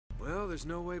Well, there's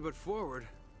no way but forward.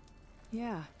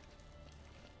 Yeah.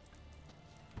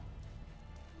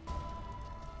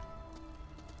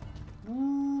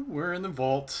 Ooh, we're in the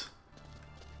vault.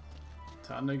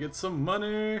 Time to get some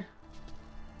money.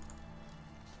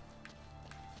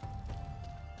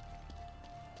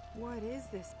 What is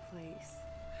this place?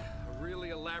 A really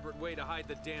elaborate way to hide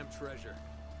the damn treasure.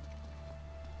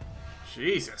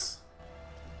 Jesus.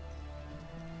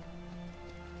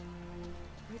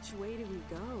 Which way do we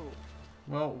go?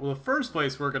 Well, the first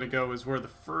place we're gonna go is where the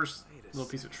first little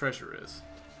piece of treasure is.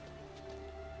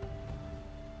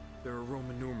 There are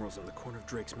Roman numerals on the corner of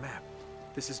Drake's map.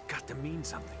 This has got to mean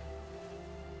something.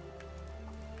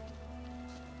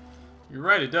 You're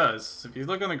right, it does. So if you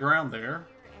look on the ground there,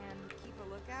 And keep a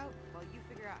lookout while you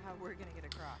figure out how we're gonna get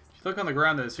across. if you look on the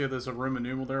ground there, see there's a Roman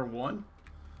numeral there. 1,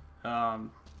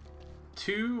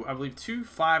 2, I believe 2,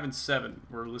 5, and 7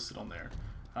 were listed on there.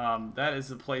 That is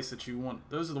the place that you want.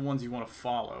 Those are the ones you want to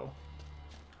follow.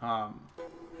 But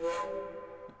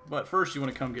first, you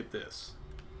want to come get this.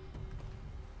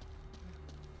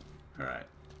 All right.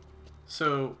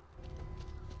 So,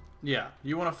 yeah,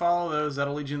 you want to follow those.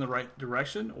 That'll lead you in the right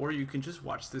direction, or you can just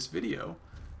watch this video,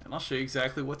 and I'll show you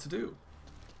exactly what to do.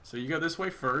 So you go this way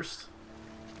first.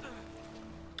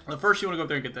 Well, first, you want to go up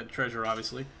there and get that treasure,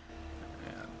 obviously.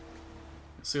 And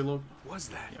see a little. What was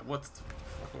that? Yeah, what the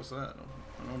fuck was that?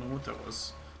 I don't know what that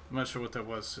was. I'm not sure what that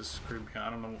was. Just screwed me. I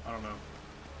don't know.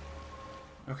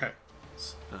 Okay.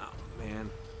 Oh man,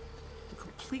 I'm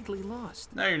completely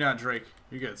lost. Now you're not, Drake.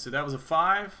 You're good. So that was a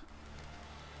 5.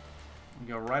 You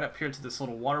go right up here to this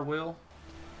little water wheel.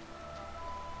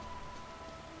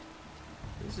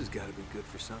 This has got to be good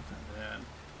for something. And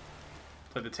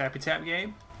play the tappy tap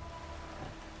game.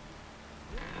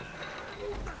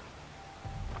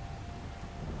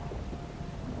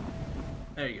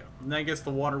 There you go. And that gets the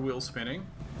water wheel spinning.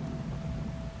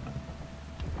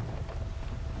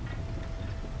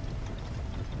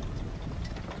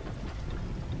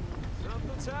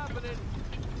 Something's happening.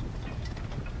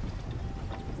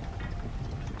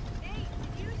 Hey,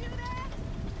 did you do that?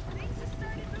 Things just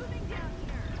started moving down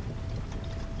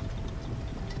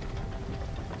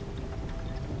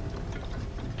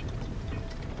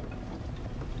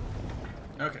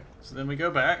here. Okay, so then we go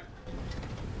back.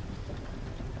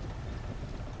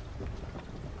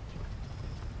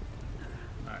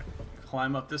 Alright,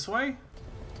 climb up this way.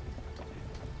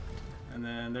 And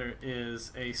then there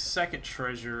is a second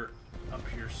treasure up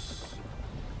here. It's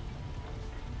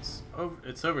over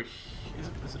here.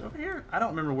 Is it over here? I don't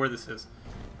remember where this is.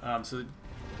 So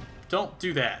don't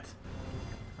do that.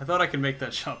 I thought I could make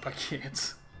that jump. I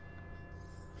can't.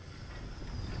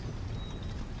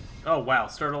 Oh, wow.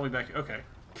 Start all the way back. Okay.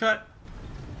 Cut.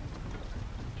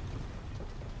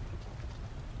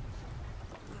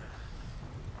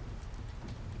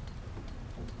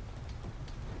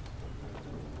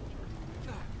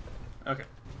 Okay.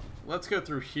 Let's go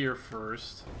through here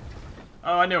first.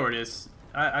 Oh, I know where it is.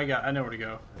 I know where to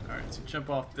go. Alright, so jump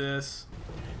off this.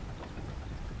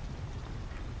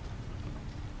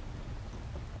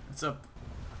 It's up.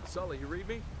 Sully, you read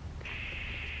me?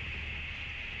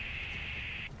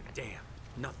 Damn,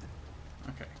 nothing.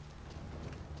 Okay.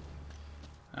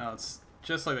 Now it's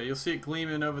just like that. You'll see it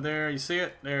gleaming over there. You see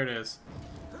it? There it is.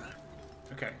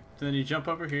 Okay. Then you jump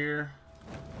over here.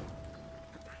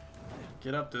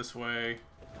 Get up this way.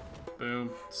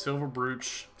 Boom. Silver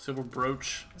brooch. Silver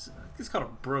brooch. I think it's called a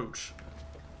brooch.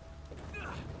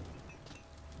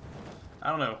 I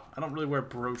don't know. I don't really wear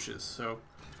brooches, so.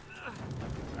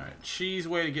 Alright. Cheese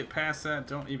way to get past that.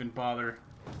 Don't even bother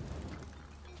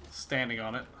standing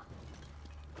on it.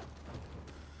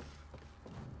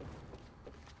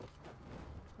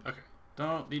 Okay.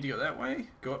 Don't need to go that way.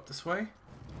 Go up this way.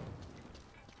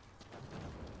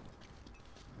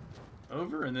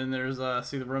 Over, and then there's,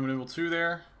 see the Roman numeral 2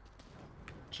 there.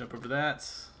 Jump over that.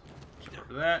 Jump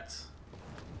over that.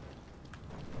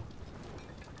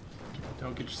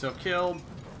 Don't get yourself killed.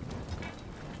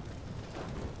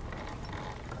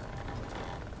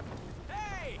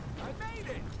 Hey, I made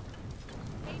it.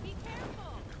 Hey, be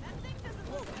careful. That thing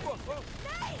doesn't look Whoa, whoa.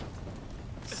 Nate!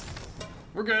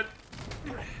 We're good.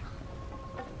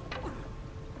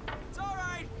 It's all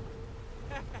right.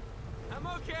 I'm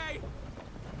okay.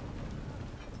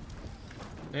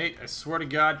 Nate, I swear to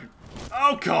God, you're...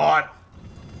 Oh, God!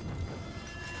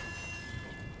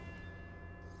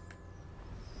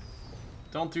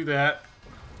 Don't do that.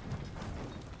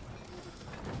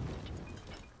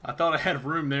 I thought I had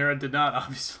room there. I did not,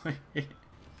 obviously.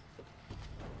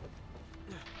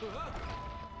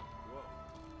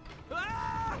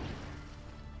 Ah!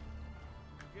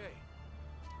 Okay.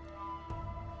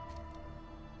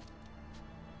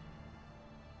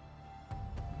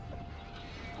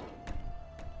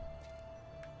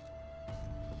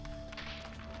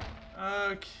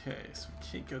 Okay, so we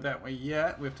can't go that way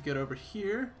yet. We have to get over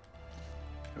here.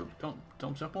 Oh,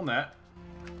 don't jump on that.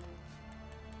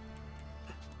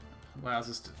 Allows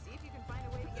us to. See if you can find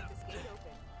a way to get this gate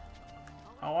open.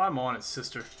 Oh, I'm on it,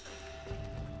 sister.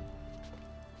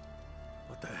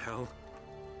 What the hell?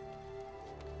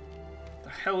 The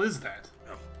hell is that?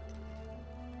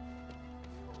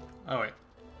 Oh wait.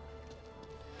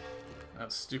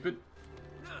 That's stupid.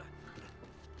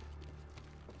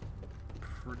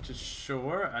 Pretty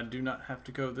sure I do not have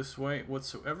to go this way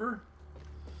whatsoever.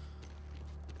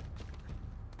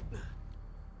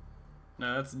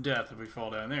 No, that's death if we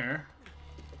fall down there.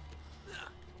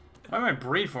 Why am I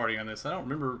brain farting on this? I don't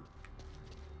remember.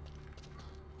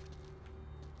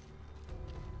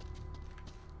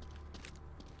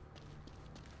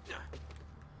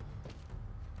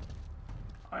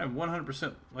 I am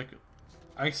 100% like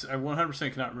I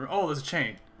 100% cannot remember. Oh, there's a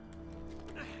chain.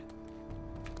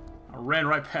 I ran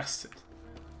right past it.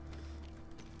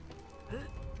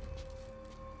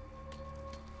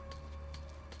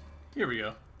 Here we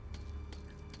go.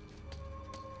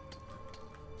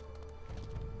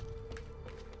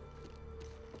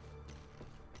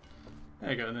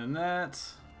 There you go, and then that.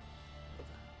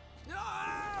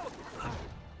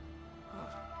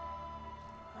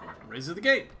 Raises the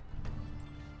gate.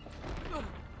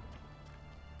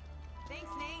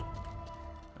 Thanks,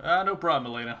 Nate. No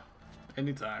problem, Elena.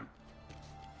 Anytime.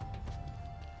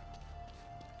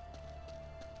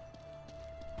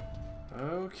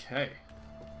 Okay.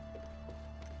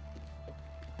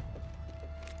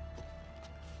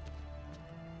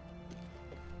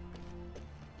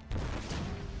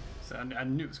 So I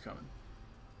knew it was coming.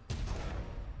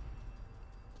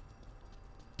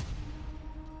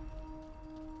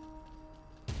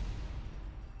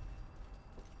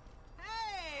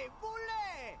 Hey, Boule!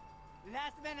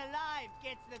 Last man alive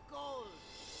gets the gold.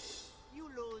 You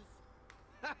lose.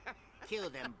 Kill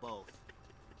them both.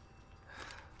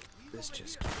 This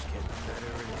just keeps getting better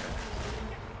and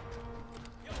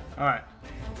better. Alright.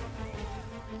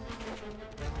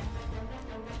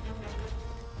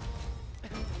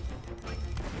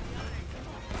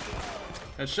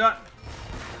 Headshot.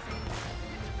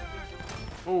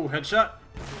 Oh, headshot.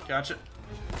 Gotcha.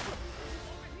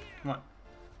 Come on.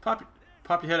 Pop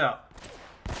your head out.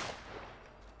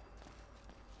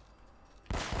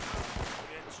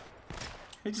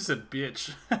 He just said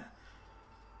bitch. I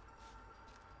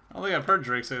don't think I've heard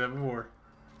Drake say that before.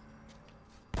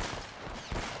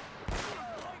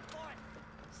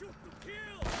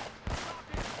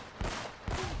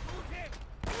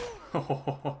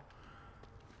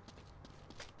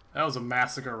 That was a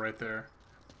massacre right there.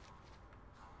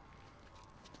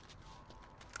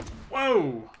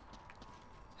 Whoa!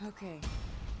 Okay.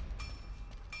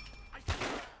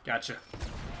 Gotcha.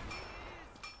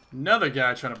 Another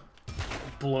guy trying to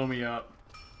blow me up.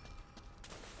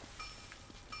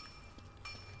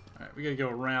 Alright, we gotta go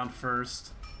around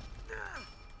first.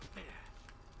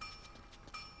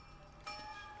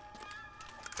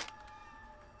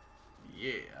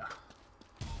 Yeah.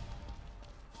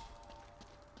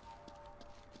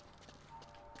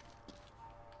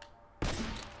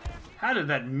 How did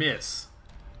that miss?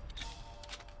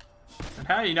 And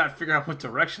how do you not figure out what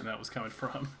direction that was coming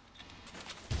from?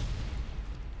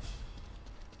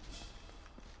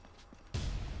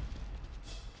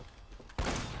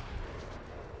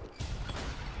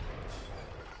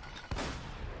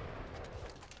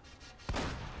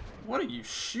 What are you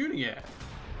shooting at?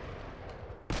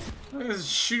 Look, this is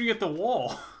shooting at the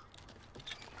wall.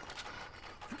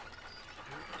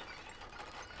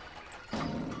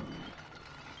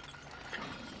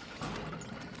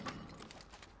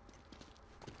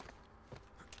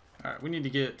 Alright, we need to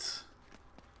get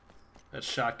that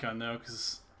shotgun though,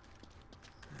 because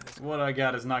what I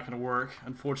got is not going to work,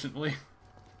 unfortunately.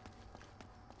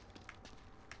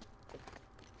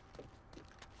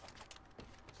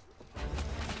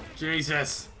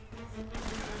 Jesus!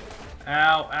 Ow,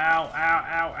 ow, ow,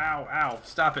 ow, ow, ow.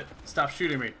 Stop it. Stop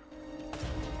shooting me.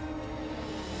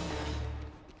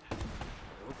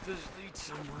 Hope this leads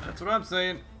somewhere. That's what I'm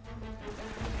saying.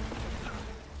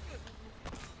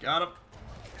 Got him.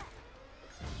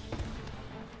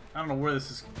 I don't know where this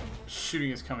is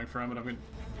shooting is coming from, but I mean,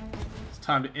 it's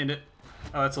time to end it.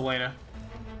 Oh, that's Elena.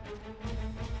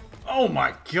 Oh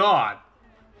my god!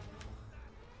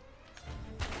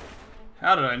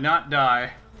 How did I not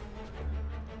die?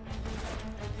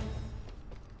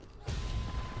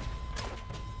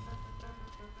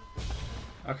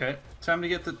 Okay, time to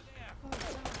get the...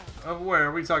 Of where?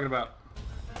 What are you talking about?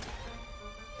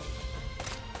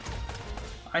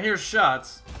 I hear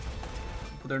shots,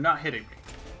 but they're not hitting me.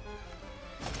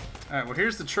 Alright, well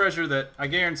here's the treasure that I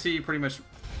guarantee pretty much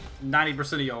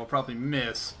 90% of y'all will probably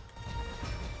miss.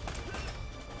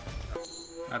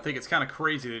 I think it's kind of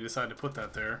crazy they decided to put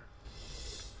that there.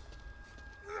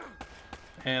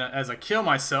 And as I kill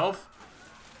myself...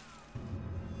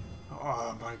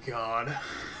 Oh my god.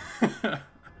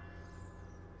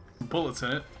 Bullets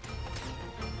in it.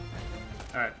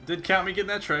 Alright, did count me getting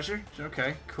that treasure.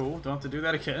 Okay, cool. Don't have to do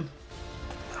that again.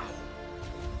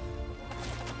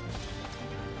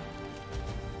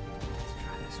 Let's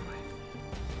try this way.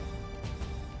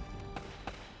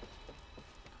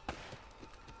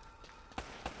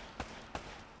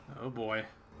 Oh boy.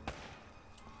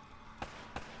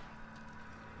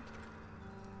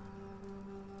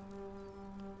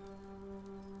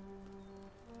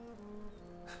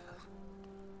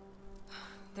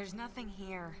 There's nothing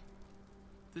here.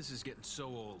 This is getting so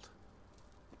old.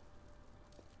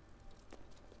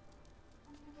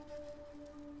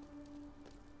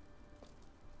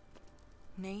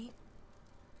 Nate?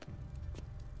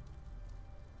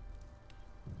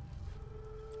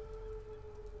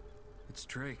 It's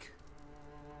Drake.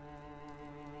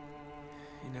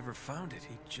 He never found it.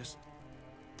 He just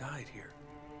died here.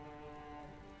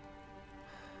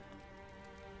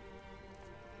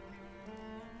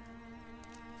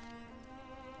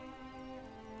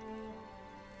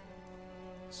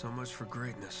 So much for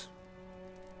greatness.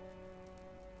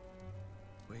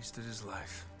 Wasted his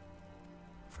life.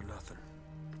 For nothing.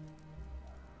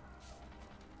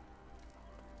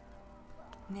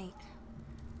 Nate,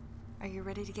 are you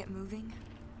ready to get moving?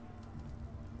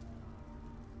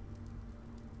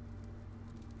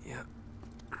 Yeah.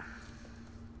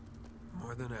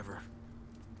 More than ever.